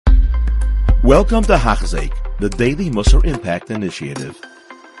Welcome to Hachzik, the Daily Musar Impact Initiative.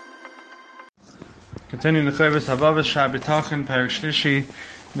 Continuing the Chovos Habitachon, Habitachon, Perek Shlishi.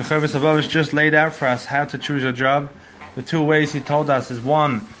 The Chovos Habitachon just laid out for us how to choose a job. The two ways he told us is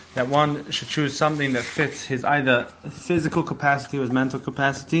one, that one should choose something that fits his either physical capacity or his mental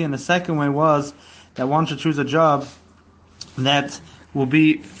capacity, and the second way was that one should choose a job that will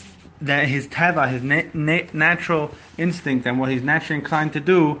be that his teva, his natural instinct and what he's naturally inclined to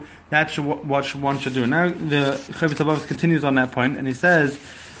do, that's what one should do. Now the Chovos Habitachon continues on that point, and he says,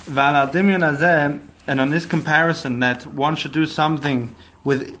 and on this comparison that one should do something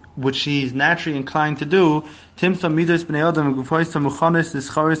with which he's naturally inclined to do, you'll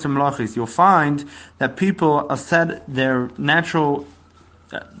find that people are said their natural,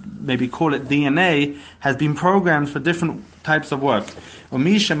 maybe call it DNA, has been programmed for different types of work. And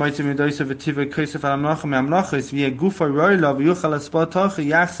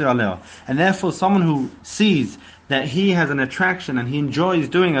therefore someone who sees that he has an attraction and he enjoys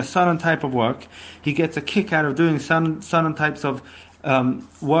doing a certain type of work, he gets a kick out of doing certain types of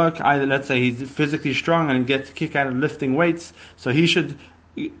work. Either, let's say, he's physically strong and he gets a kick out of lifting weights, so he should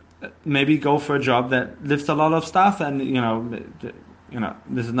maybe go for a job that lifts a lot of stuff. And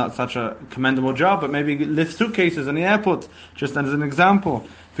this is not such a commendable job, but maybe he lifts suitcases in the airport, just as an example,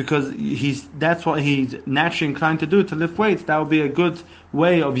 because that's what he's naturally inclined to do, to lift weights. That would be a good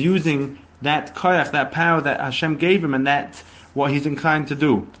way of using that koyach, that power that Hashem gave him, and that's what he's inclined to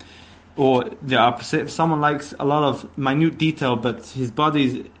do. Or the opposite, if someone likes a lot of minute detail, but his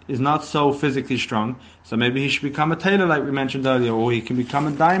body is not so physically strong, so maybe he should become a tailor, like we mentioned earlier, or he can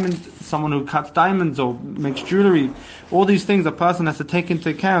become someone who cuts diamonds or makes jewelry. All these things a person has to take into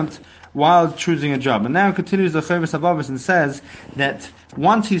account while choosing a job. And now continues the Chovos Habitachon and says that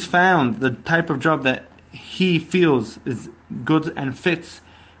once he's found the type of job that he feels is good and fits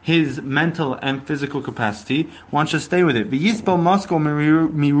his mental and physical capacity, one should stay with it. The Chovos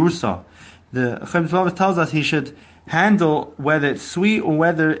Habitachon tells us he should handle whether it's sweet or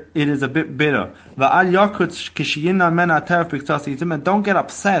whether it is a bit bitter. And don't get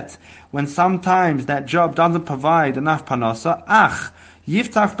upset when sometimes that job doesn't provide enough panasa.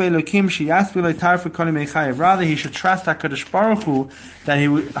 Rather, he should trust HaKadosh Baruch Hu that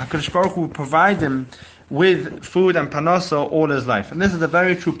HaKadosh Baruch Hu will provide him with food and panasa all his life. And this is a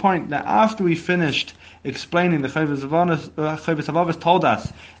very true point, that after we finished explaining, the Chovos Habitachon told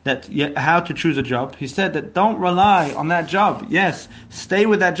us that how to choose a job. He said that don't rely on that job. Yes, stay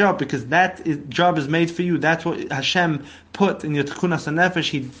with that job, because job is made for you. That's what Hashem put in your tekunas hanefesh.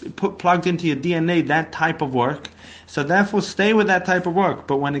 He plugged into your DNA that type of work. So therefore, stay with that type of work.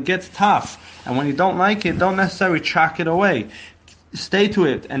 But when it gets tough and when you don't like it, don't necessarily chuck it away. Stay to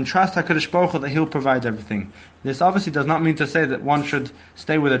it and trust HaKadosh Baruch Hu that He'll provide everything. This obviously does not mean to say that one should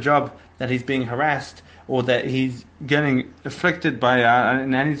stay with a job that he's being harassed or that he's getting afflicted by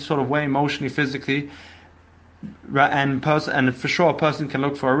in any sort of way, emotionally, physically. And for sure a person can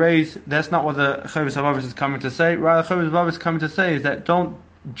look for a raise. That's not what the Chovos Habitachon is coming to say. Rather, the Chovos Habitachon is coming to say is that don't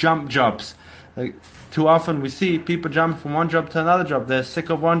jump jobs. Like, too often we see people jump from one job to another job. They're sick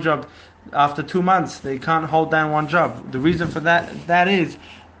of one job. After 2 months, they can't hold down one job. The reason for that is,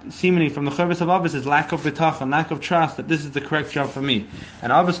 seemingly from the Chovos Habitachon, is lack of bitachon, lack of trust that this is the correct job for me.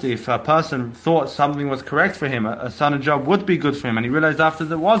 And obviously, if a person thought something was correct for him, a certain job would be good for him, and he realized after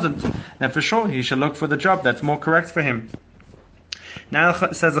that it wasn't, then for sure he should look for the job that's more correct for him. Now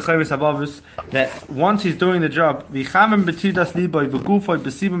says the Chovos Habitachon that once he's doing the job,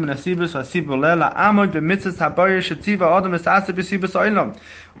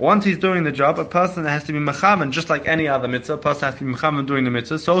 once he's doing the job, a person has to be mechaven, just like any other mitzvah. A person has to be mechaven doing the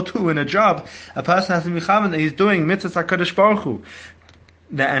mitzvah. So too in a job, a person has to be mechaven that he's doing mitzvahs HaKadosh Baruch Hu.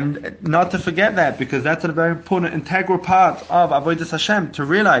 And not to forget that, because that's a very important, integral part of Avodas Hashem, to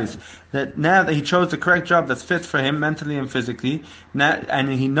realize that now that he chose the correct job that's fit for him mentally and physically, and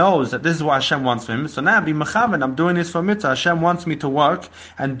he knows that this is what Hashem wants for him, so now be mechaven, I'm doing this for mitzvah. Hashem wants me to work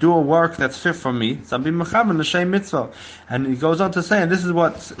and do a work that's fit for me, so I'm being mechaven l'shem mitzvah. And he goes on to say, and this is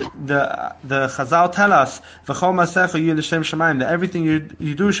what the Chazal tell us, v'chol ma'asecha yeh l'shem shamayim, that everything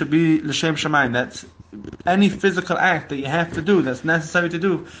you do should be l'shem shamayim. That's any physical act that you have to do, that's necessary to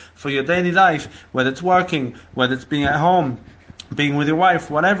do for your daily life, whether it's working, whether it's being at home, being with your wife,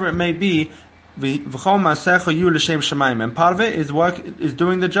 whatever it may be, and part of it is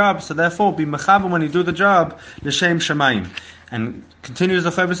doing the job. So therefore, be mechaber when you do the job, l'shem shamayim. And continues the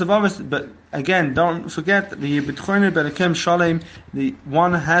Chovos Habitachon, but again, don't forget the Habitachon b'lekem shalem. The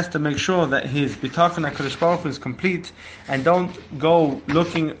one has to make sure that his bitachon HaKadosh Baruch Hu is complete, and don't go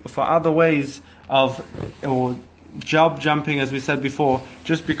looking for other ways of, or job jumping, as we said before,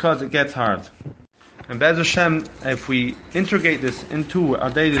 just because it gets hard. And Be'ez Hashem, if we integrate this into our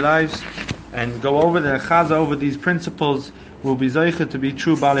daily lives and go over the chaza over these principles, we'll be zeicha to be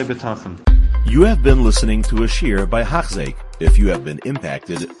true Baalei Bitachon. You have been listening to a shiur by Hachzeik. If you have been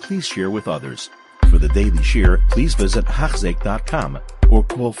impacted, please share with others. For the daily shiur, please visit Hachzeik.com or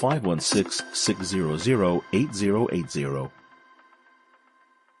call 516-600-8080.